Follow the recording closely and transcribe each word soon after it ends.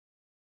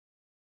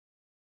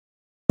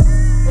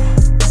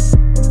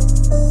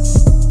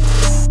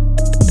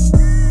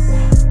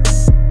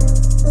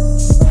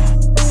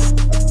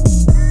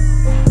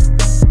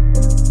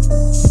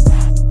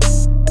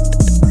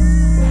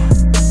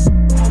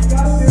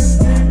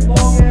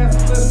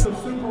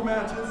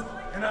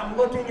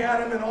looking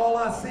at him and all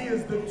I see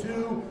is the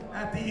two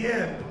at the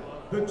end.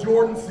 The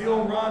Jordan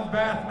Sill Ron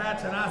Bath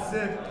match, and I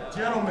said,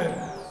 gentlemen,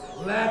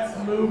 let's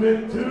move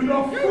it to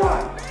the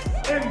front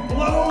and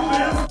blow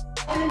this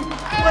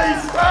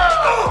place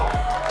up.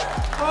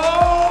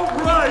 All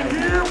right,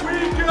 here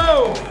we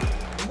go.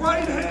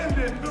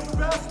 Right-handed, the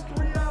best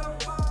 3 out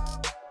of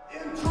 5.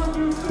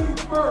 Introducing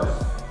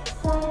first,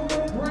 from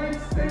the great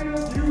state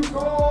of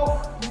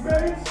Utah,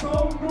 make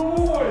some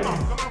noise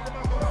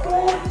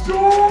for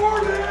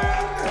Jordan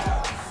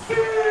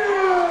Sill!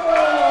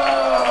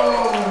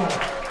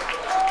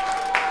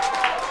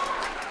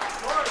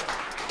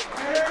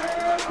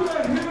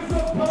 And his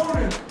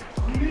opponent,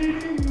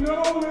 needing no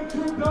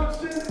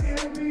introduction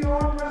in the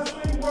arm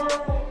wrestling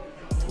world,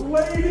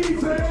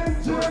 ladies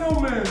and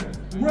gentlemen,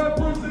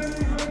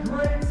 representing the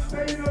great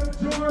state of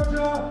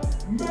Georgia,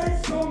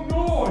 make some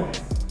noise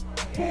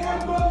for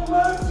the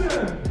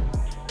legend,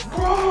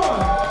 Ron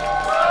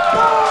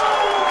Bath!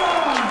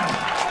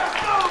 Let's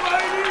go,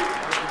 ladies!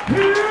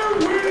 Here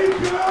we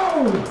go!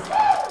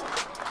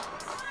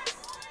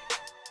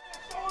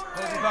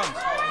 Close your thumbs.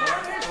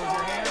 Close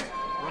your hands.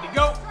 Ready,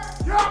 go!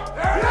 Yeah!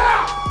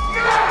 Yeah!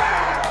 Yeah!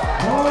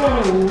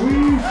 Holy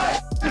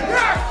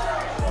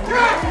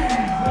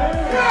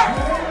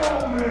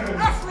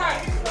That's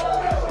right!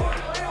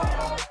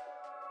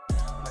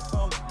 My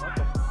thumbs.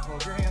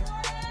 Close your hands.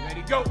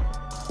 Ready, go!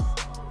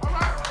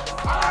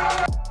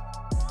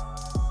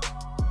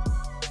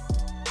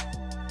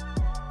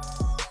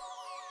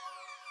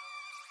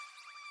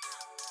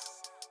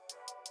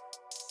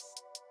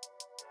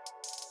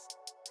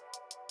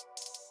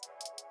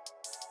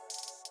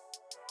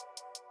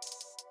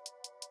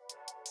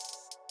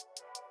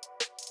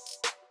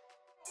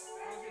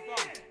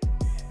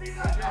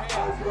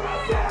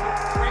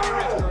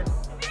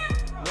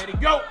 Ready,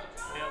 go!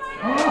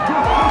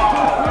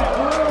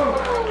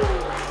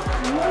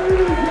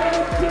 Ladies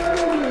and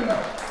gentlemen,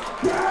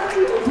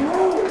 Daddy is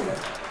rolling,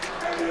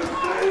 and his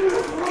name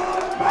is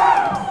Ron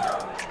Bath.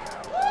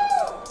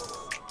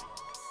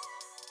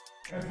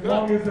 As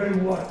long as they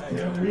what,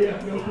 Tim? We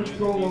have no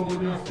control over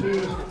these two.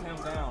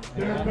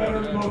 They're better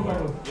than both of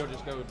us. You'll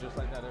just go just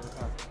like that every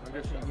time. I'm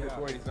just going to get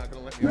worried he's not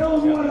going to let me.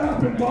 Tell him what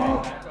happened,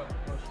 Bob.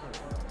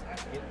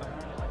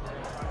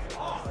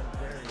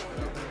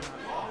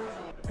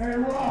 Hey,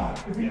 Ron,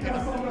 if you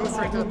got something Go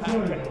straight to the pad.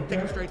 okay? Take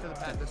him straight to the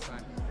pad this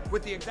time.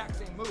 With the exact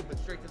same move, but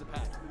straight to the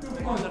pad.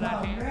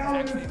 Now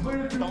it is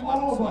clear to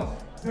all of us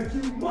that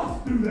you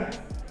must do that.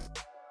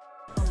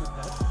 Close your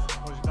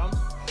thumbs.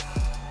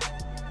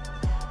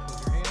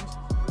 Close your hands.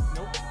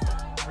 Nope.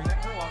 Bring that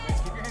curl out, man.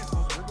 Keep your hands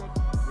closed. We're good.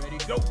 Ready,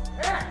 go.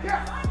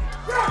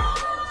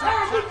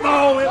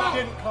 No, it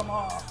didn't come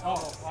off. Oh,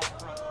 off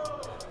front.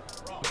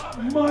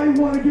 Might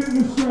want to get in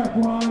the strap,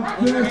 Ron.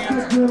 They're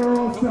sick their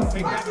own stuff.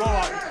 Take that ball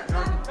out.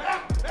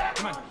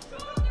 Come on.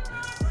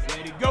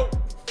 Ready, go.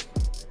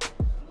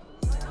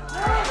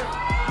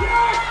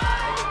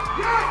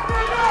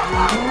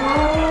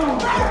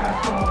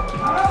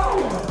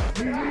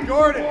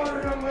 Jordan.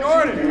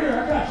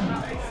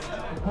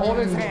 Hold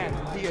his hand.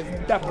 He is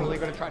definitely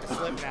going to try to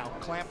slip now.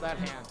 Clamp that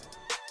hand.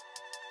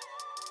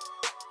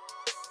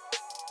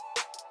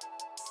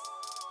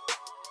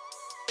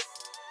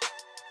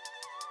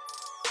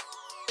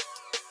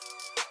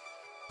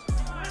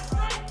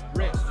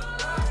 Wrist.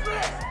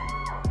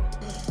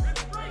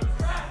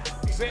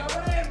 Sit.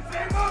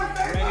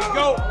 Ready,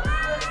 go.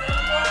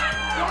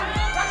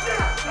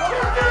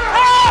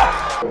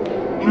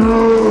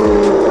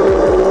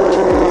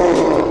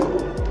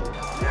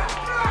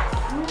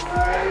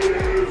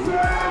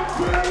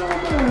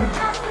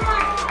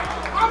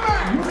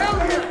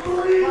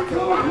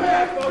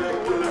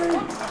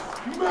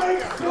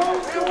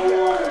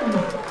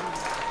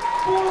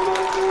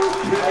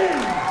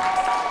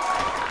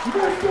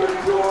 Mr.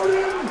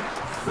 Jordan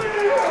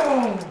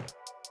Sill!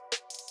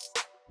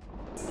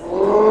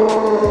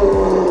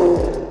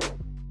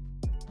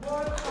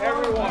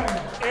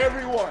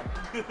 Everyone.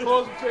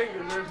 Close the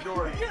fingers, there's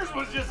Jordan. Yours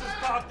was just as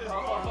cocked as mine.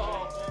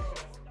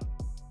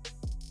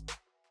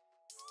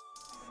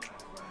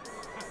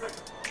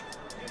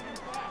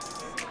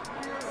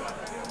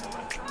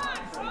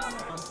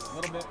 A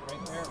little bit,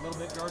 right there, a little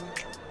bit, Jordan.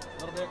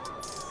 A little bit.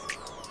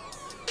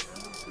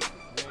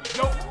 Ready,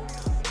 go!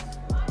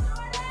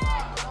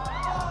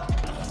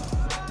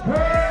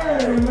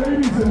 Hey,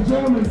 ladies and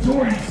gentlemen,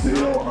 Jordan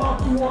Sill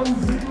up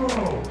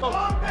 1-0.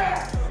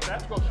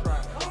 That's go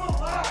strike.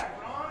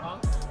 Huh?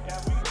 Yeah,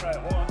 we can try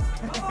it once.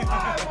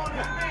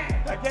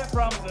 I can't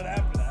promise it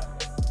after that.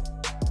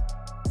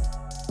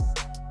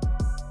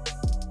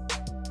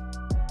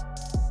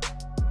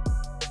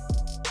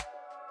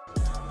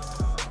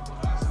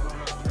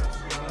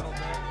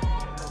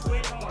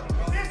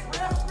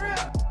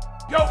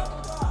 Go!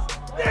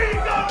 There you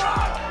go,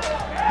 Ron!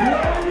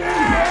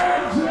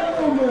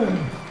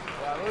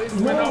 Ladies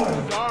and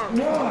gentlemen,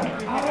 Ron,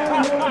 I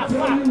don't want to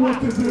tell you what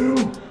to do,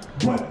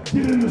 but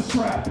get in the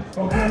strap,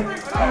 okay?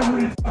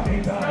 Every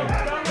fucking time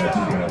that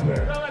you get up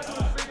there. Tell that to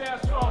his big ass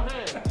strong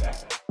head.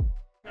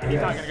 He's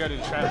not going to go to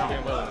the strap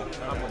again, will he?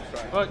 I'm going to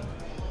try. Look.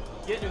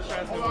 Get your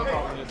fast moving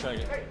problem in a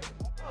second.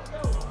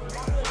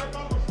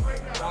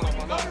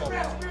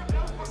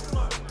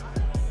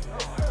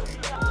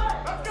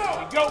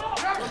 Go!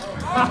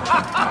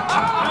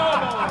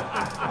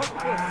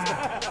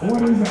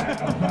 What is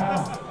that? A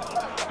foul?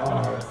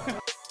 All right.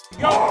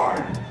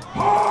 Go!